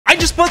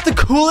just bought the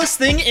coolest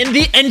thing in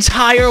the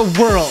entire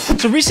world.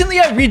 So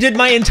recently I redid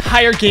my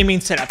entire gaming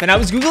setup and I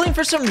was Googling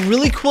for some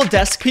really cool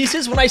desk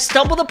pieces when I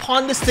stumbled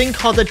upon this thing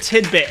called a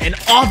tidbit, and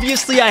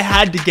obviously I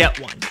had to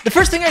get one. The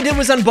first thing I did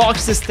was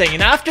unbox this thing,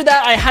 and after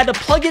that I had to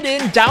plug it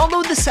in,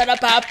 download the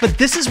setup app, but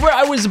this is where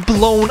I was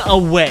blown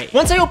away.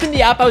 Once I opened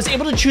the app, I was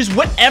able to choose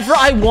whatever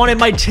I wanted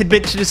my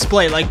tidbit to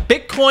display, like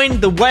Bitcoin,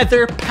 the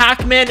weather,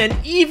 Pac-Man, and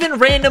even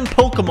random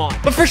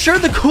Pokemon. But for sure,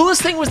 the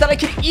coolest thing was that I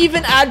could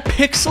even add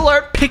pixel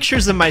art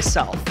pictures of myself.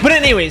 But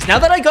anyways, now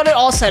that I got it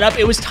all set up,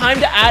 it was time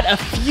to add a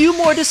few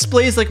more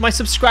displays like my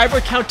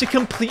subscriber count to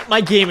complete my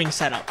gaming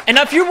setup. And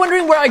now if you're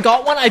wondering where I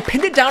got one, I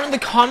pinned it down in the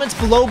comments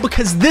below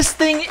because this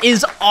thing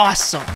is awesome.